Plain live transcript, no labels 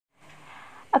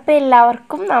അപ്പോൾ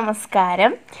എല്ലാവർക്കും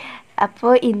നമസ്കാരം.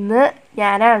 അപ്പോൾ ഇന്ന്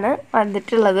ഞാനാണ്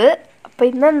വന്നിട്ടുള്ളത്. അപ്പോൾ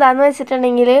ഇന്ന് എന്താണെന്ന്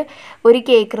വെച്ചിട്ടുണ്ടെങ്കിൽ ഒരു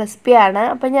കേക്ക് റെസിപ്പിയാണ്.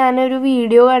 അപ്പോൾ ഞാനൊരു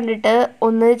വീഡിയോ കണ്ടിട്ട്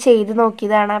ഒന്ന് ചെയ്ത്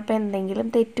നോക്കിയതാണ്. അപ്പോൾ എന്തെങ്കിലും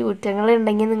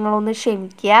തെറ്റുകുറ്റങ്ങളുണ്ടെങ്കിൽ നിങ്ങളൊന്ന്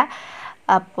ക്ഷമിക്കുക.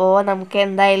 അപ്പോൾ നമുക്ക്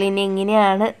എന്തായാലും ഇനി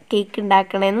എങ്ങനെയാണ് കേക്ക്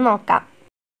ഉണ്ടാക്കണമെന്ന് നോക്കാം.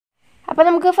 അപ്പോൾ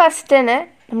നമുക്ക് ഫസ്റ്റ് തന്നെ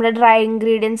നമ്മുടെ ഡ്രൈ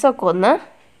ഇൻഗ്രീഡിയൻസ് ഒക്കെ ഒന്ന്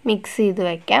മിക്സ് ചെയ്ത്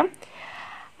വയ്ക്കാം.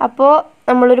 അപ്പോൾ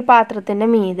നമ്മളൊരു പാത്രത്തിൻ്റെ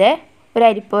മീതെ ഒരു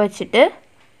അരിപ്പ വെച്ചിട്ട്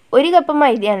 1 കപ്പ്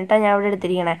മൈദയാണ് കേട്ടോ ഞാൻ ഇവിടെ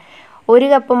എടുത്തിരിക്കണേ. 1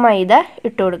 കപ്പ് മൈദ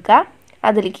ഇട്ട് കൊടുക്കുക.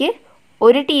 അതിലേക്ക്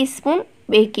 1 ടീസ്പൂൺ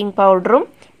ബേക്കിംഗ് പൗഡറും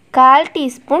 1/4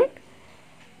 ടീസ്പൂൺ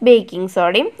ബേക്കിംഗ്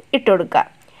സോഡയും ഇട്ട് കൊടുക്കുക.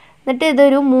 എന്നിട്ട്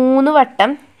ഇതൊരു 3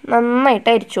 വട്ടം നന്നായിട്ട്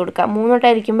അരിച്ചു കൊടുക്കുക. 3 വട്ടം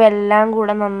അരിക്കുമ്പോൾ എല്ലാം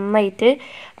കൂടെ നന്നായിട്ട്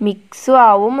മിക്സും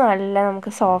ആവും, നല്ല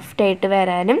നമുക്ക് സോഫ്റ്റായിട്ട്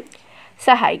വരാനും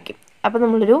സഹായിക്കും. അപ്പോൾ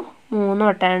നമ്മളൊരു 3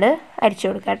 വട്ടം അരിച്ചു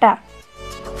കൊടുക്കുക കേട്ടോ.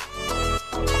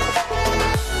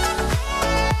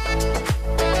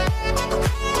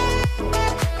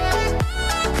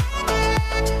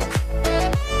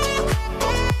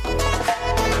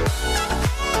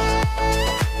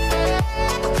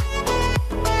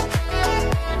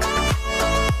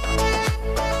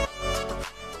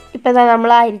 ഇപ്പോൾ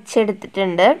നമ്മൾ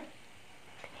അരിച്ചെടുത്തിട്ടുണ്ട്.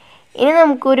 ഇനി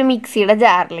നമുക്കൊരു മിക്സിയുടെ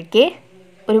ജാറിലേക്ക്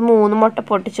ഒരു 3 മുട്ട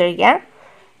പൊട്ടിച്ചൊഴിക്കാം.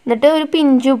 എന്നിട്ട് ഒരു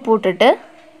പിഞ്ച് ഉപ്പ് ഇട്ടിട്ട്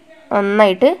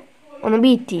നന്നായിട്ട് ഒന്ന്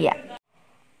ബീറ്റ് ചെയ്യാം.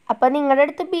 അപ്പോൾ നിങ്ങളുടെ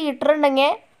അടുത്ത് ബീറ്റർ ഉണ്ടെങ്കിൽ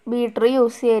ബീറ്റർ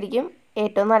യൂസ് ചെയ്യായിരിക്കും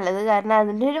ഏറ്റവും നല്ലത്, കാരണം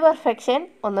അതിൻ്റെ ഒരു പെർഫെക്ഷൻ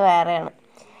ഒന്ന് വേറെയാണ്.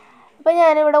 അപ്പോൾ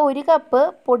ഞാനിവിടെ 1 കപ്പ്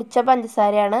പൊടിച്ച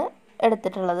പഞ്ചസാരയാണ്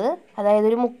എടുത്തിട്ടുള്ളത്. അതായത്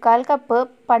ഒരു 1/4 കപ്പ്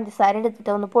പഞ്ചസാര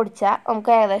എടുത്തിട്ട് ഒന്ന് പൊടിച്ചാൽ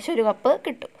നമുക്ക് ഏകദേശം 1 കപ്പ്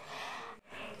കിട്ടും.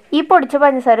 ഈ പൊടിച്ച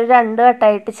പഞ്ചസാര 2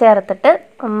 വട്ടമായിട്ട് ചേർത്തിട്ട്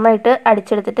നന്നായിട്ട്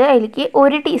അടിച്ചെടുത്തിട്ട് അതിലേക്ക്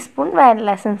 1 ടീസ്പൂൺ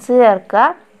വാനില എസൻസ് ചേർക്കുക.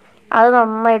 അത്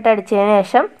നന്നായിട്ട് അടിച്ചതിന്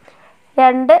ശേഷം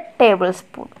 2 ടേബിൾ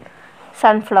സ്പൂൺ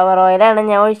സൺഫ്ലവർ ഓയിലാണ്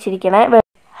ഞാൻ ഒഴിച്ചിരിക്കണത്.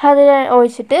 അത്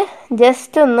ഒഴിച്ചിട്ട്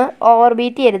ജസ്റ്റ് ഒന്ന് ഓവർ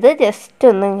ബീറ്റ് ചെയ്യരുത്,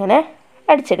 ജസ്റ്റ് ഒന്ന് ഇങ്ങനെ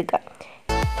അടിച്ചെടുക്കുക.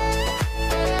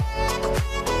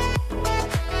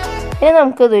 ഇനി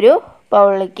നമുക്കിതൊരു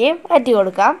ബൗളിലേക്ക് മാറ്റി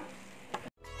കൊടുക്കാം.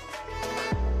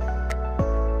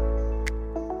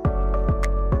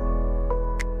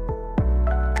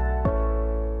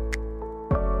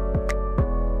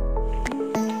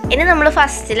 ഇനി നമ്മൾ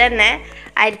ഫസ്റ്റിൽ തന്നെ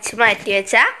അരിച്ച് മാറ്റി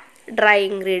വെച്ച ഡ്രൈ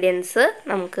ഇൻഗ്രീഡിയൻസ്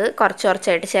നമുക്ക്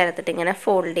കുറച്ചായിട്ട് ചേർത്തിട്ട് ഇങ്ങനെ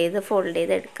ഫോൾഡ്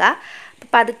ചെയ്ത് എടുക്കുക. അപ്പോൾ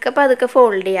പതുക്കെ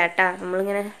ഫോൾഡ് ചെയ്യുക കേട്ടോ.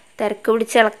 നമ്മളിങ്ങനെ തിരക്ക്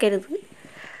പിടിച്ച് ഇളക്കരുത്,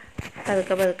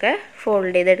 പതുക്കെ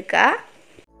ഫോൾഡ് ചെയ്തെടുക്കുക.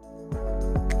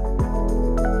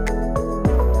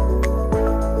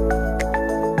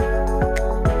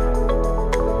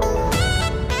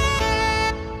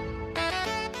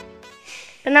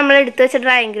 ഇപ്പം നമ്മൾ എടുത്ത് വെച്ച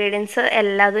ഡ്രൈ ഇൻഗ്രീഡിയൻസ്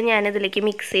എല്ലാതും ഞാനിതിലേക്ക്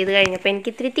മിക്സ് ചെയ്ത് കഴിഞ്ഞപ്പോൾ എനിക്ക്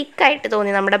ഇത്തിരി തിക്കായിട്ട്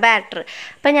തോന്നി നമ്മുടെ ബാറ്റർ.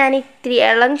 അപ്പം ഞാൻ ഇത്തിരി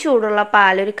ഇളം ചൂടുള്ള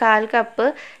പാൽ ഒരു 1/4 കപ്പ്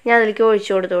ഞാൻ അതിലേക്ക്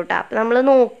ഒഴിച്ചു കൊടുത്തു കേട്ടോ. അപ്പോൾ നമ്മൾ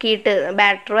നോക്കിയിട്ട്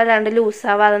ബാറ്റർ വല്ലാണ്ട്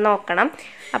ലൂസാവാതെ നോക്കണം.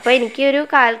 അപ്പോൾ എനിക്ക് ഒരു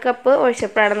 1/4 കപ്പ്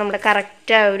ഒഴിച്ചപ്പോഴാണ് നമ്മുടെ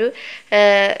കറക്റ്റ് ആ ഒരു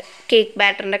കേക്ക്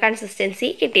ബാറ്ററിൻ്റെ കൺസിസ്റ്റൻസി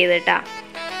കിട്ടിയത് കേട്ടോ.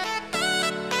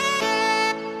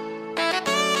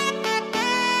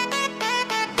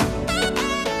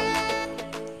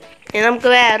 ഇനി നമുക്ക്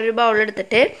വേറൊരു ബൗൾ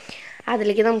എടുത്തിട്ട്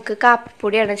അതിലേക്ക് നമുക്ക്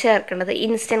കാപ്പിപ്പൊടിയാണ് ചേർക്കേണ്ടത്.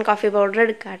 ഇൻസ്റ്റൻറ്റ് കോഫി പൗഡർ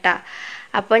എടുക്കുക കേട്ടോ.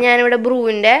 അപ്പോൾ ഞാനിവിടെ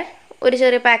ബ്രൂവിൻ്റെ ഒരു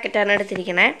ചെറിയ പാക്കറ്റാണ്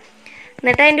എടുത്തിരിക്കണേ.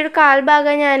 എന്നിട്ട് അതിൻ്റെ ഒരു 1/4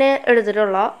 ഭാഗം ഞാൻ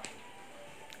എടുത്തിട്ടുള്ളൂ.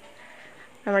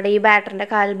 നമ്മുടെ ഈ ബാറ്ററിൻ്റെ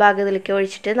 1/4 ഭാഗം ഇതിലേക്ക്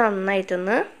ഒഴിച്ചിട്ട്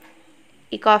നന്നായിട്ടൊന്ന്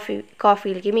ഈ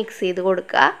കോഫിയിലേക്ക് മിക്സ് ചെയ്ത്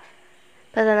കൊടുക്കുക.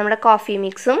 അപ്പോൾ അത് നമ്മുടെ കോഫി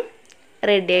മിക്സും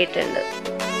റെഡി ആയിട്ടുണ്ട്.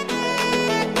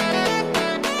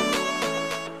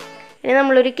 ഇനി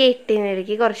നമ്മളൊരു കേക്ക്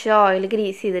ടീനിലേക്ക് കുറച്ച് ഓയിൽ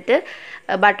ഗ്രീസ് ചെയ്തിട്ട്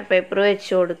ബട്ടർ പേപ്പർ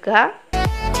വെച്ച് കൊടുക്കുക.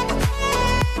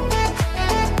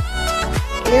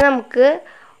 ഇനി നമുക്ക്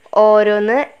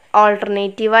ഓരോന്ന്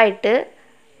ഓൾട്ടർനേറ്റീവായിട്ട്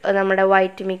നമ്മുടെ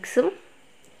വൈറ്റ് മിക്സും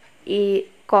ഈ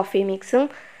കോഫി മിക്സും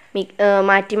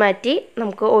മാറ്റി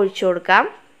നമുക്ക് ഒഴിച്ചു കൊടുക്കാം.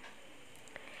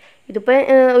 ഇതിപ്പോൾ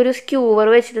ഒരു സ്ക്യൂവർ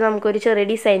വെച്ചിട്ട് നമുക്കൊരു ചെറിയ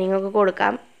ഡിസൈനിങ് ഒക്കെ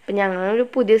കൊടുക്കാം. അപ്പം ഞങ്ങളൊരു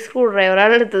പുതിയ സ്ക്രൂ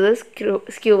ഡ്രൈവറാണ് എടുത്തത്,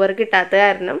 സ്ക്യൂവർ കിട്ടാത്ത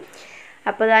കാരണം.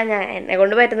 അപ്പോൾ ഞാൻ എന്നെ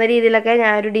കൊണ്ട് പറ്റുന്ന രീതിയിലൊക്കെ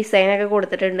ഞാനൊരു ഡിസൈനൊക്കെ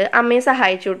കൊടുത്തിട്ടുണ്ട്. അമ്മയെ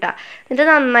സഹായിച്ചു കിട്ടാം. എന്നിട്ട്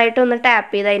നന്നായിട്ടൊന്ന് ടാപ്പ്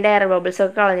ചെയ്ത് അതിൻ്റെ എയർ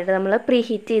ബബിൾസൊക്കെ കളഞ്ഞിട്ട് നമ്മൾ പ്രീ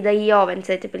ഹീറ്റ് ചെയ്ത ഈ ഓവൻ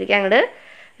സെറ്റപ്പിലേക്ക് അങ്ങോട്ട്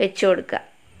വെച്ച് കൊടുക്കുക.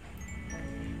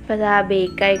 അപ്പോൾ അത്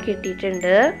ബേക്കായി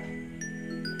കിട്ടിയിട്ടുണ്ട്.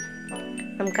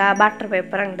 നമുക്ക് ആ ബട്ടർ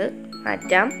പേപ്പർ അങ്ങോട്ട്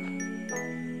മാറ്റാം.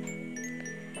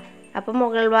 അപ്പോൾ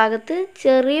മുകൾ ഭാഗത്ത്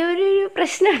ചെറിയൊരു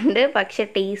പ്രശ്നമുണ്ട്, പക്ഷേ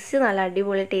ടേസ്റ്റ് നല്ല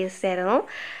അടിപൊളി ടേസ്റ്റ് ആയിരുന്നു.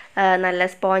 നല്ല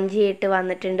സ്പോഞ്ചി ആയിട്ട്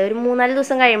വന്നിട്ടുണ്ട്. ഒരു 3-4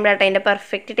 ദിവസം കഴിയുമ്പോഴാട്ടോ അതിൻ്റെ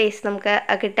പെർഫെക്റ്റ് ടേസ്റ്റ് നമുക്ക്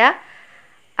കിട്ടുക.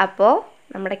 അപ്പോൾ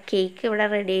നമ്മുടെ കേക്ക് ഇവിടെ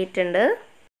റെഡി ആയിട്ടുണ്ട്.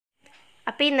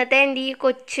 അപ്പോൾ ഇന്നത്തെ എൻ്റെ ഈ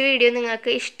കൊച്ചു വീഡിയോ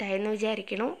നിങ്ങൾക്ക് ഇഷ്ടമായെന്ന്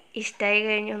വിചാരിക്കുന്നു. ഇഷ്ടമായി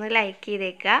കഴിഞ്ഞൊന്ന് ലൈക്ക്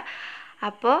ചെയ്തേക്കുക.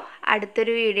 അപ്പോൾ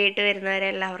അടുത്തൊരു വീഡിയോ ആയിട്ട്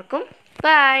വരുന്നവരെല്ലാവർക്കും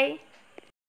ബൈ.